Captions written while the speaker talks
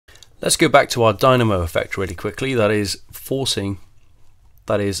Let's go back to our dynamo effect really quickly. That is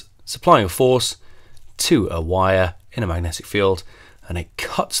supplying a force to a wire in a magnetic field, and it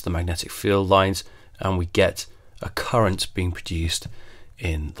cuts the magnetic field lines, and we get a current being produced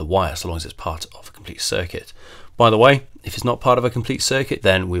in the wire, so long as it's part of a complete circuit. By the way, if it's not part of a complete circuit,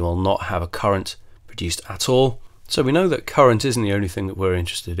 then we will not have a current produced at all. So we know that current isn't the only thing that we're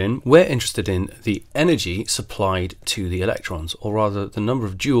interested in. We're interested in the energy supplied to the electrons, or rather the number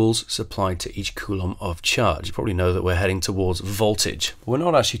of joules supplied to each coulomb of charge. You probably know that we're heading towards voltage. We're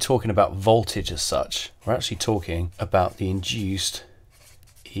not actually talking about voltage as such. We're actually talking about the induced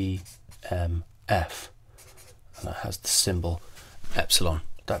EMF. And that has the symbol epsilon.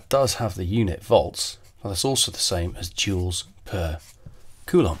 That does have the unit volts, but that's also the same as joules per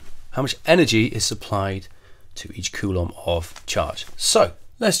coulomb. How much energy is supplied to each coulomb of charge. So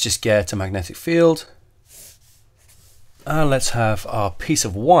let's just get a magnetic field, and let's have our piece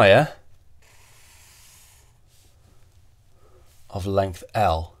of wire of length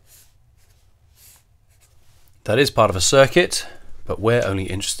L. That is part of a circuit, but we're only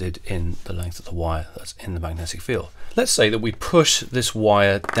interested in the length of the wire that's in the magnetic field. Let's say that we push this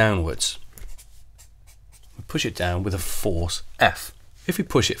wire downwards. We push it down with a force F. If we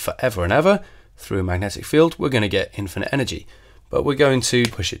push it forever and ever through a magnetic field, we're going to get infinite energy, but we're going to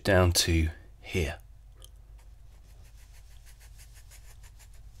push it down to here.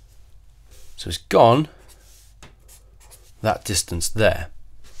 So it's gone that distance there.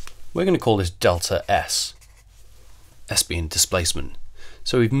 We're going to call this delta S, S being displacement.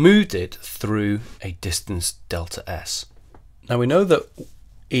 So we've moved it through a distance delta S. Now we know that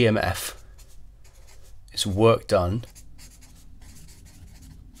EMF is work done,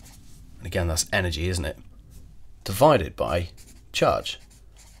 and again that's energy, isn't it, divided by charge.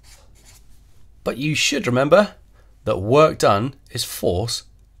 But you should remember that work done is force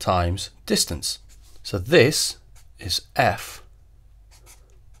times distance. So this is F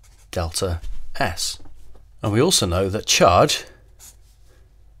delta S. And we also know that charge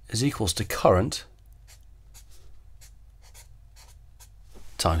is equals to current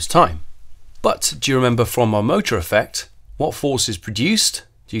times time. But do you remember from our motor effect, what force is produced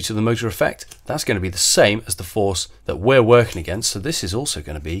due to the motor effect? That's going to be the same as the force that we're working against. So this is also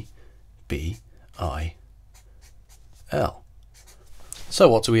going to be BIL. So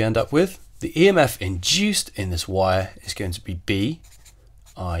what do we end up with? The EMF induced in this wire is going to be BIL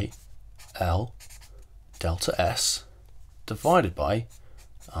delta S divided by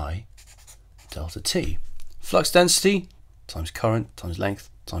I delta T. Flux density times current times length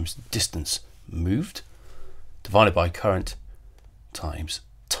times distance moved divided by current times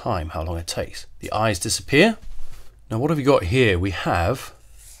time, how long it takes. The I's disappear. Now what have we got here? We have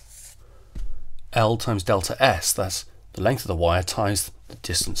L times delta S. That's the length of the wire times the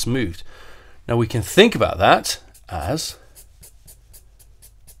distance moved. Now we can think about that as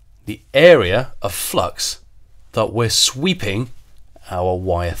the area of flux that we're sweeping our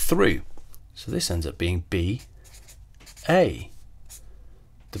wire through. So this ends up being BA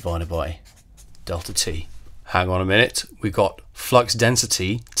divided by delta T. Hang on a minute, we've got flux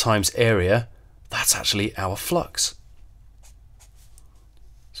density times area. That's actually our flux.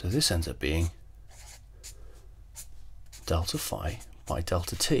 So this ends up being delta phi by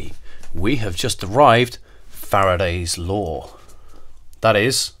delta T. We have just derived Faraday's law. That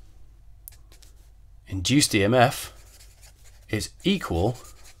is, induced EMF is equal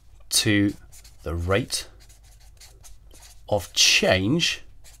to the rate of change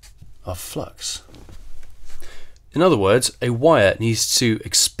of flux. In other words, a wire needs to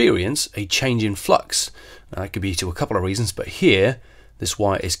experience a change in flux. Now, that could be to a couple of reasons, but here this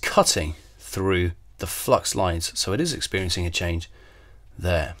wire is cutting through the flux lines, so it is experiencing a change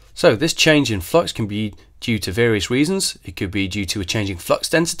there. So this change in flux can be due to various reasons. It could be due to a changing flux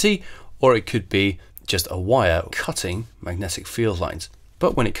density, or it could be just a wire cutting magnetic field lines.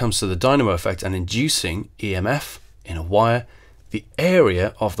 But when it comes to the dynamo effect and inducing EMF in a wire, the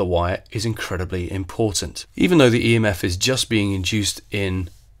area of the wire is incredibly important. Even though the EMF is just being induced in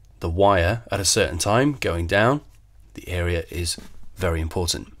the wire at a certain time going down, the area is very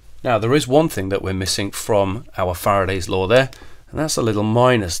important. Now there is one thing that we're missing from our Faraday's law there, and that's a little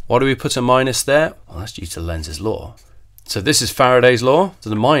minus. Why do we put a minus there? Well, that's due to Lenz's law. So this is Faraday's law, so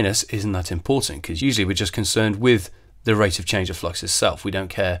the minus isn't that important because usually we're just concerned with the rate of change of flux itself. We don't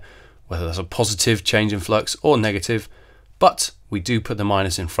care whether that's a positive change in flux or negative, but we do put the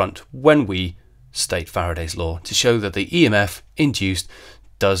minus in front when we state Faraday's law to show that the EMF induced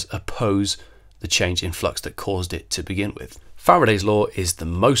does oppose the change in flux that caused it to begin with. Faraday's law is the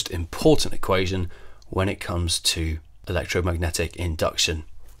most important equation when it comes to electromagnetic induction.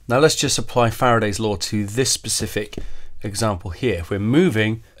 Now let's just apply Faraday's law to this specific example here. If we're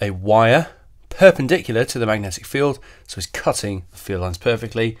moving a wire perpendicular to the magnetic field, so it's cutting the field lines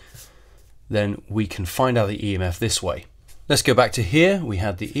perfectly, then we can find out the EMF this way. Let's go back to here. We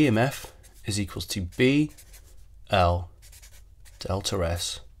had the EMF is equals to B L delta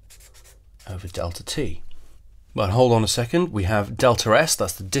S over delta T. But hold on a second, we have delta S,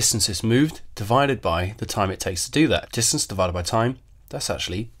 that's the distance it's moved, divided by the time it takes to do that. Distance divided by time, that's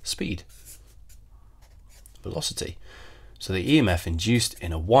actually speed, velocity. So the EMF induced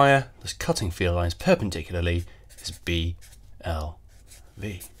in a wire that's cutting field lines perpendicularly is BLV.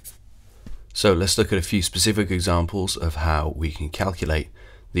 So let's look at a few specific examples of how we can calculate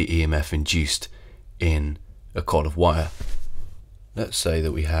the EMF induced in a coil of wire. Let's say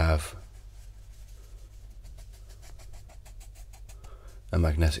that we have a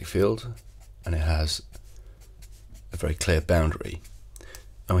magnetic field and it has a very clear boundary,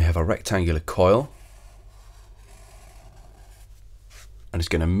 and we have a rectangular coil and it's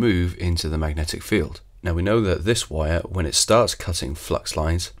going to move into the magnetic field. Now we know that this wire, when it starts cutting flux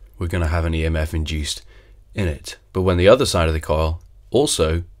lines, we're going to have an EMF induced in it. But when the other side of the coil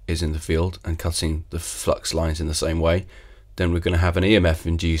also is in the field and cutting the flux lines in the same way, then we're going to have an EMF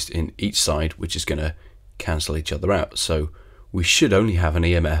induced in each side, which is going to cancel each other out. So we should only have an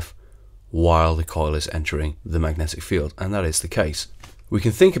EMF while the coil is entering the magnetic field, and that is the case. We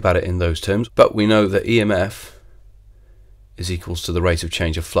can think about it in those terms, but we know that EMF is equals to the rate of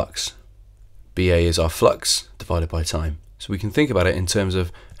change of flux. BA is our flux divided by time. So we can think about it in terms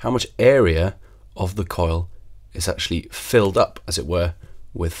of how much area of the coil is actually filled up, as it were,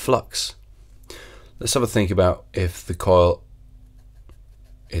 with flux. Let's have a think about if the coil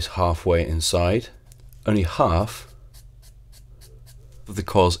is halfway inside. Only half of the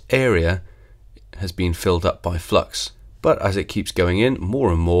coil's area has been filled up by flux. But as it keeps going in,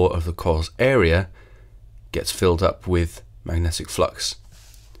 more and more of the coil's area gets filled up with magnetic flux.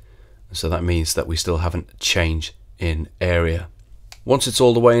 So that means that we still haven't changed in area. Once it's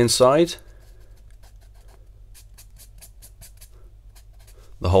all the way inside,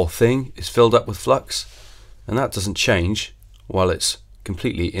 the whole thing is filled up with flux, and that doesn't change while it's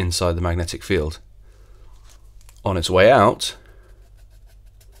completely inside the magnetic field. On its way out,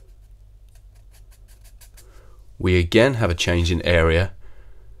 we again have a change in area,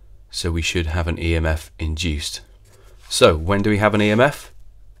 so we should have an EMF induced. So when do we have an EMF?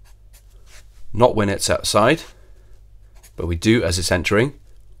 Not when it's outside, but we do as it's entering.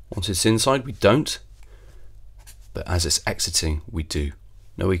 Once it's inside, we don't, but as it's exiting, we do.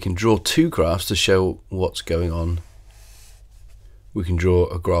 Now we can draw two graphs to show what's going on. We can draw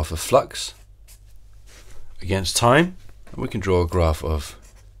a graph of flux against time, and we can draw a graph of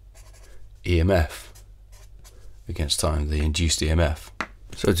EMF against time, the induced EMF.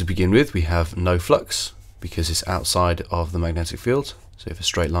 So to begin with, we have no flux because it's outside of the magnetic field, so we have a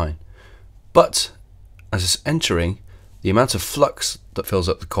straight line. But as it's entering, the amount of flux that fills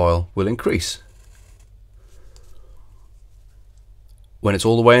up the coil will increase. When it's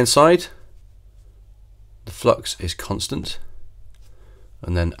all the way inside, the flux is constant,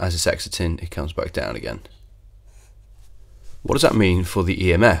 and then as it's exiting, it comes back down again. What does that mean for the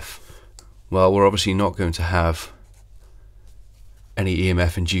EMF? Well, we're obviously not going to have any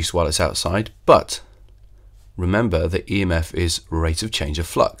EMF induced while it's outside, but remember that EMF is rate of change of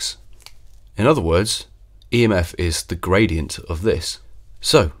flux. In other words, EMF is the gradient of this.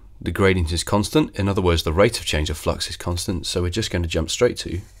 So the gradient is constant, in other words the rate of change of flux is constant, so we're just going to jump straight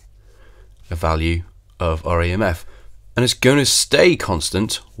to a value of our EMF, and it's going to stay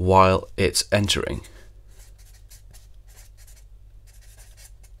constant while it's entering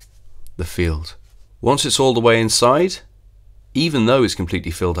the field. Once it's all the way inside, even though it's completely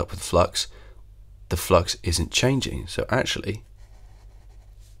filled up with flux, the flux isn't changing, so actually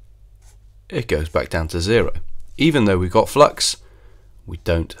it goes back down to zero. Even though we've got flux, we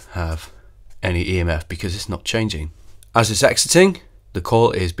don't have any EMF because it's not changing. As it's exiting, the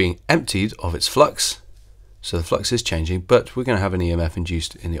coil is being emptied of its flux, so the flux is changing, but we're going to have an EMF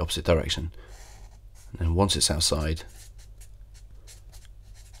induced in the opposite direction. And then once it's outside,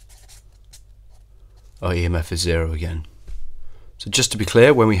 our EMF is zero again. So just to be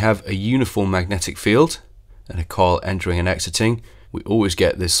clear, when we have a uniform magnetic field and a coil entering and exiting, we always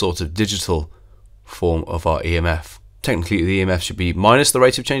get this sort of digital form of our EMF. Technically the EMF should be minus the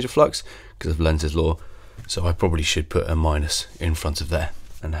rate of change of flux because of Lenz's law, so I probably should put a minus in front of there.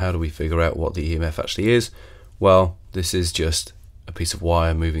 And how do we figure out what the EMF actually is? Well, this is just a piece of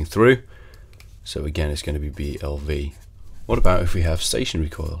wire moving through, so again it's going to be BLV. What about if we have stationary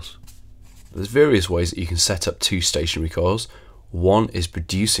coils? There's various ways that you can set up two stationary coils. one is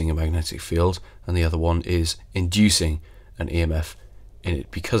producing a magnetic field and the other one is inducing an EMF in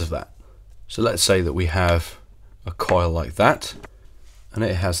it because of that. So let's say that we have a coil like that and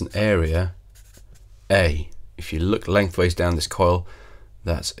it has an area A. If you look lengthways down this coil,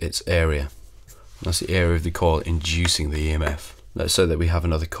 that's its area. That's the area of the coil inducing the EMF. Let's say that we have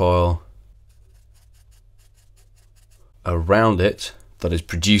another coil around it that is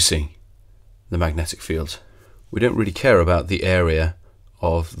producing the magnetic field. We don't really care about the area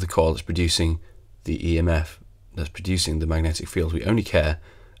of the coil that's producing the EMF, that's producing the magnetic field. We only care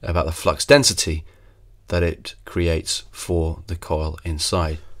about the flux density that it creates for the coil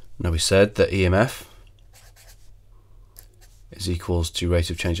inside. Now we said that EMF is equals to rate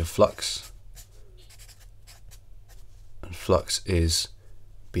of change of flux, and flux is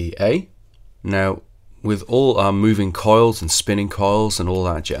BA. Now with all our moving coils and spinning coils and all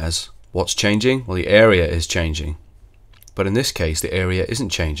that jazz, what's changing? Well, the area is changing. But in this case, the area isn't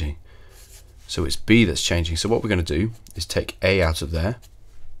changing. So it's B that's changing. So what we're going to do is take A out of there,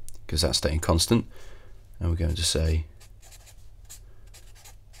 because that's staying constant. And we're going to say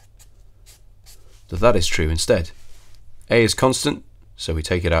that that is true instead. A is constant, so we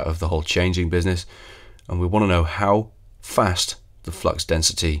take it out of the whole changing business. And we want to know how fast the flux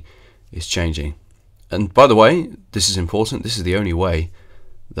density is changing. And by the way, this is important. This is the only way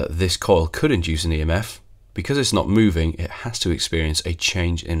that this coil could induce an EMF. Because it's not moving, it has to experience a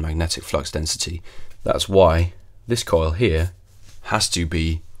change in magnetic flux density. That's why this coil here has to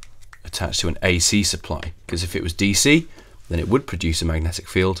be attached to an AC supply, because if it was DC, then it would produce a magnetic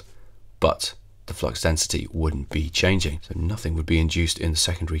field, but the flux density wouldn't be changing. So nothing would be induced in the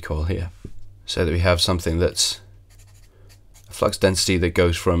secondary coil here. So that we have something that's a flux density that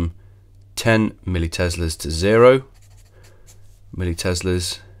goes from 10 milliteslas to 0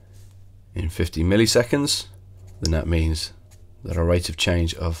 milliteslas in 50 milliseconds, then that means that our rate of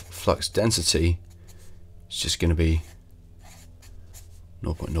change of flux density is just going to be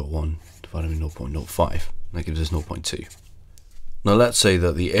 0.01 divided by 0.05. That gives us 0.2. Now let's say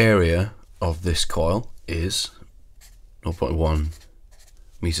that the area of this coil is 0.1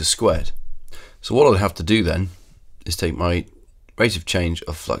 meters squared. So what I'll have to do then is take my rate of change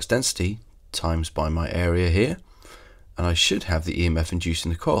of flux density times by my area here, and I should have the EMF induced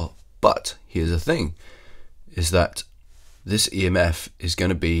in the coil. But here's the thing, is that this EMF is going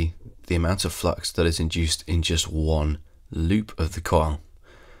to be the amount of flux that is induced in just one loop of the coil.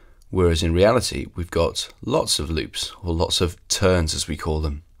 Whereas in reality, we've got lots of loops, or lots of turns as we call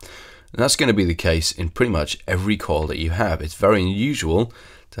them. And that's going to be the case in pretty much every coil that you have. It's very unusual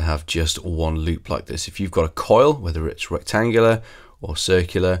to have just one loop like this. If you've got a coil, whether it's rectangular or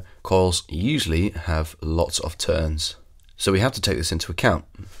circular, coils usually have lots of turns. So we have to take this into account.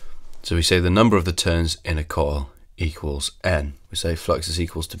 So we say the number of the turns in a coil equals N. We say flux is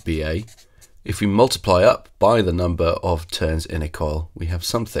equals to BA. If we multiply up by the number of turns in a coil, we have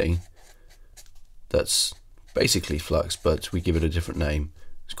something that's basically flux, but we give it a different name.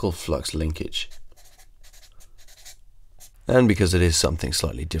 It's called flux linkage. And because it is something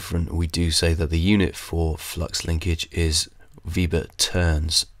slightly different, we do say that the unit for flux linkage is Weber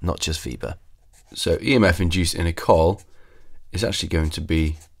turns, not just Weber. So EMF induced in a coil is actually going to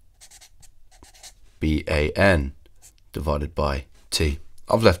be BAN divided by T.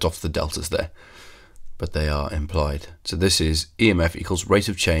 I've left off the deltas there, but they are implied. So this is EMF equals rate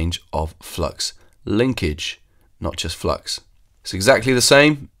of change of flux linkage, not just flux. It's exactly the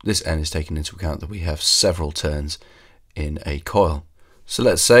same. This N is taken into account that we have several turns in a coil. So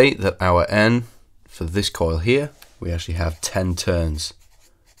let's say that our N for this coil here, we actually have 10 turns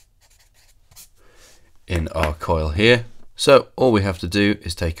in our coil here. So all we have to do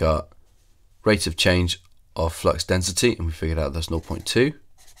is take our rate of change of flux density, and we figured out that's 0.2,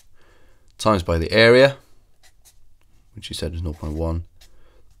 times by the area, which you said is 0.1,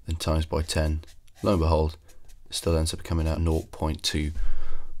 then times by 10. Lo and behold, it still ends up coming out 0.2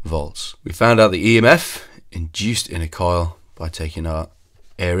 volts. We found out the EMF induced in a coil by taking our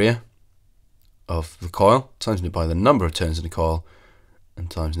area of the coil, timesing it by the number of turns in the coil, and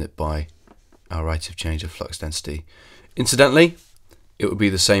timesing it by our rate of change of flux density. Incidentally, it would be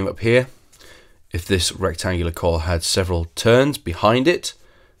the same up here. If this rectangular coil had several turns behind it,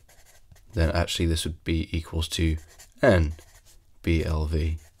 then actually this would be equals to N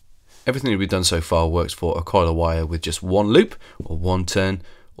BLV. Everything that we've done so far works for a coil of wire with just one loop or one turn.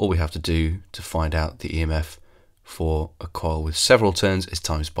 All we have to do to find out the EMF for a coil with several turns is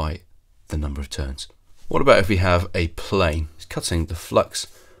times by the number of turns. What about if we have a plane? It's cutting the flux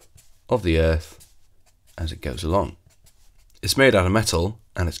of the earth as it goes along. It's made out of metal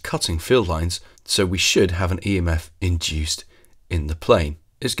and it's cutting field lines, so we should have an EMF induced in the plane.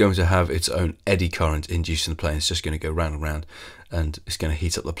 It's going to have its own eddy current induced in the plane. It's just going to go round and round, and it's going to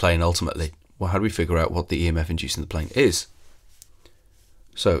heat up the plane ultimately. Well, how do we figure out what the EMF induced in the plane is?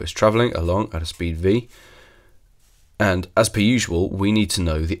 So it's travelling along at a speed v, and as per usual, we need to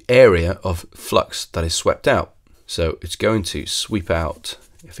know the area of flux that is swept out. So it's going to sweep out,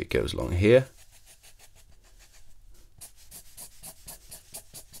 if it goes along here,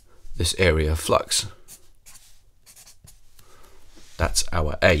 this area of flux. That's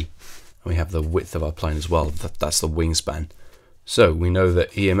our A. And we have the width of our plane as well. That's the wingspan. So we know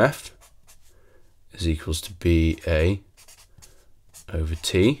that EMF is equals to BA over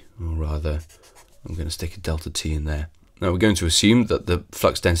T, or rather, I'm going to stick a delta T in there. Now we're going to assume that the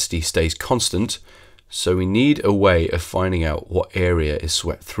flux density stays constant, so we need a way of finding out what area is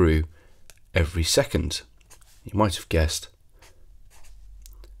swept through every second. You might have guessed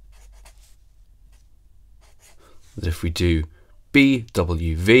that if we do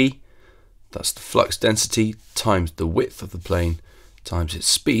BWV, that's the flux density times the width of the plane times its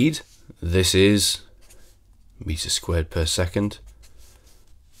speed. This is meters squared per second.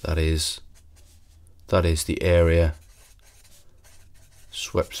 That is the area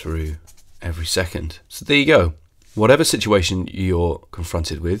swept through every second. So there you go. Whatever situation you're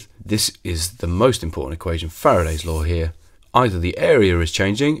confronted with, this is the most important equation, Faraday's law here. Either the area is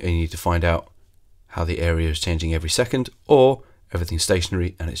changing and you need to find out how the area is changing every second, or everything's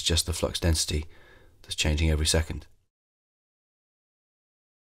stationary and it's just the flux density that's changing every second.